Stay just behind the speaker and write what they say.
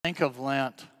think of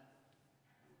Lent,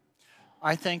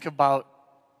 I think about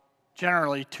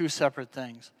generally two separate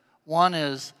things. One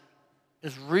is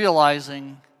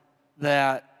realizing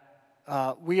that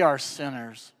we are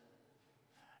sinners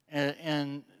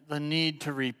and the need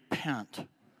to repent.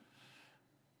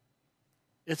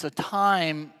 It's a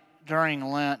time during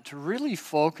Lent to really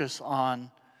focus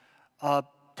on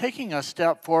taking a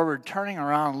step forward, turning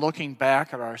around, looking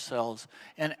back at ourselves,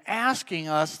 and asking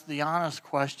us the honest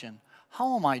question,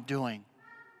 how am I doing?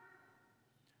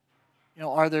 You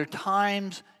know, are there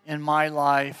times in my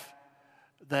life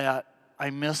that I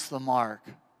miss the mark,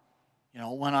 you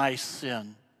know, when I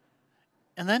sin?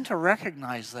 And then to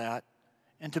recognize that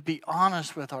and to be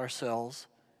honest with ourselves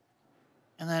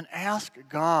and then ask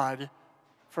God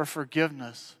for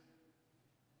forgiveness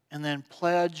and then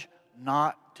pledge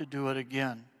not to do it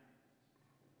again.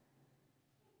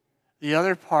 The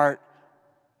other part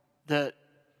that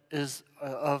is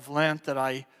of Lent that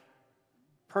I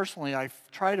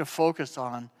try to focus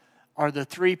on are the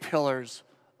three pillars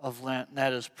of Lent, and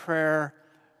that is prayer,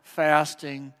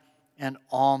 fasting, and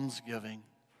almsgiving.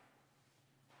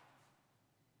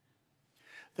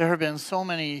 There have been so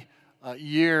many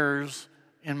years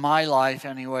in my life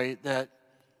anyway that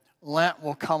Lent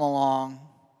will come along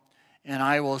and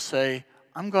I will say,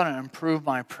 I'm going to improve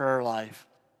my prayer life.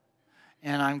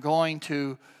 And I'm going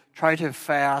to try to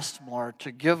fast more,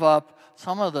 to give up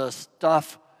some of the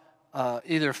stuff,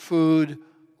 either food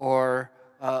or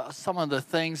some of the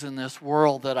things in this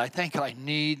world that I think I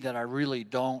need, that I really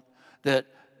don't, that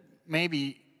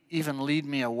maybe even lead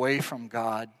me away from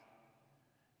God.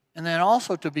 And then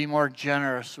also to be more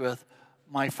generous with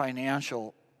my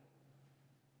financial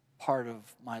part of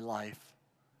my life.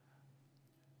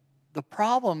 The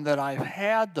problem that I've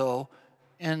had, though,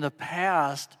 in the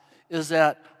past is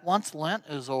that once Lent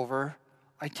is over,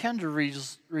 I tend to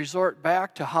resort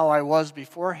back to how I was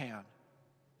beforehand.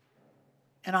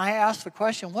 And I ask the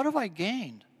question, what have I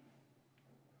gained?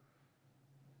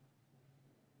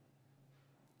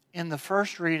 In the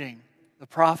first reading, the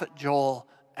prophet Joel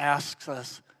asks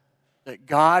us, that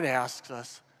God asks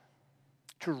us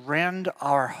to rend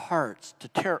our hearts, to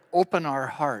tear open our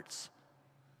hearts.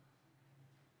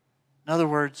 In other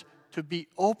words, to be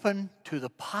open to the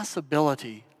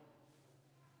possibility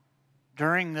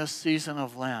during this season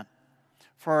of Lent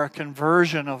for a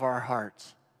conversion of our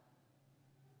hearts.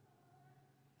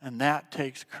 And that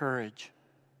takes courage.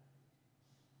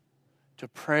 To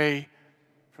pray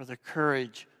for the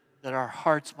courage that our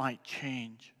hearts might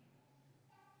change.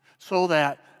 So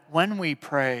that when we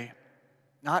pray,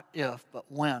 not if, but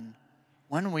when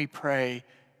we pray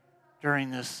during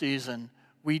this season,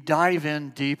 we dive in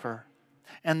deeper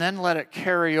and then let it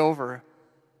carry over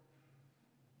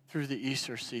through the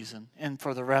Easter season and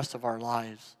for the rest of our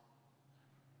lives.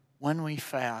 When we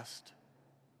fast,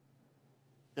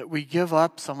 that we give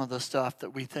up some of the stuff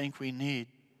that we think we need,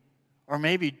 or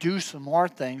maybe do some more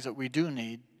things that we do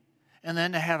need, and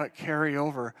then to have it carry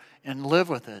over and live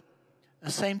with it. The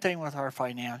same thing with our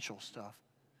financial stuff.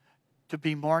 To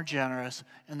be more generous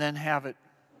and then have it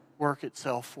work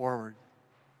itself forward.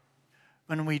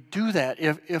 When we do that,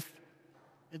 if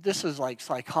this is like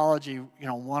psychology,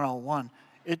 101,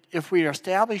 if we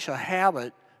establish a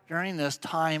habit during this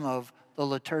time of the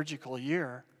liturgical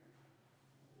year,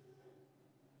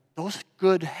 those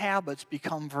good habits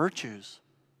become virtues.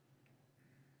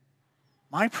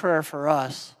 My prayer for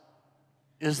us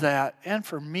is that, and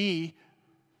for me,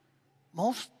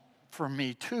 most for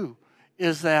me too,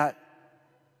 is that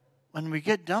when we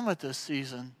get done with this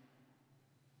season,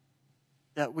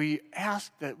 that we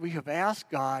have asked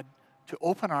God to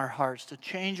open our hearts, to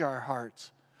change our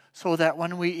hearts, so that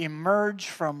when we emerge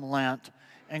from Lent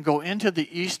and go into the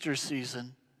Easter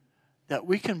season, that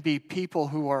we can be people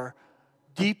who are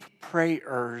deep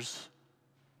prayers.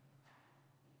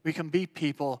 We can be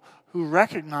people who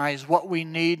recognize what we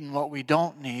need and what we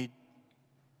don't need,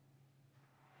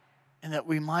 and that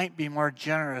we might be more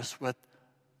generous with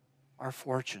our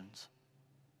fortunes.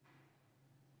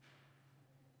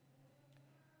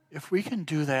 If we can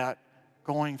do that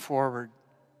going forward,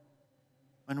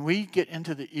 when we get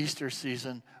into the Easter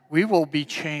season, we will be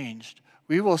changed.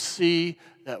 We will see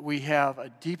that we have a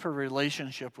deeper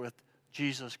relationship with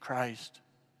Jesus Christ.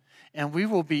 And we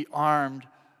will be armed,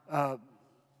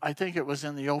 I think it was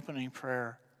in the opening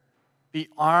prayer, be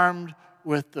armed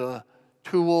with the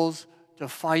tools to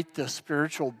fight the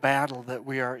spiritual battle that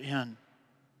we are in.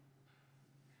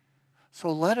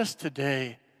 So let us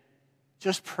today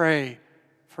just pray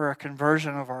for a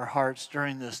conversion of our hearts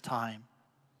during this time,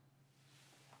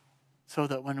 so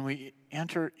that when we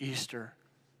enter Easter,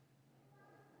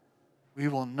 we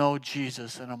will know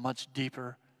Jesus in a much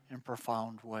deeper in a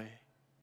profound way.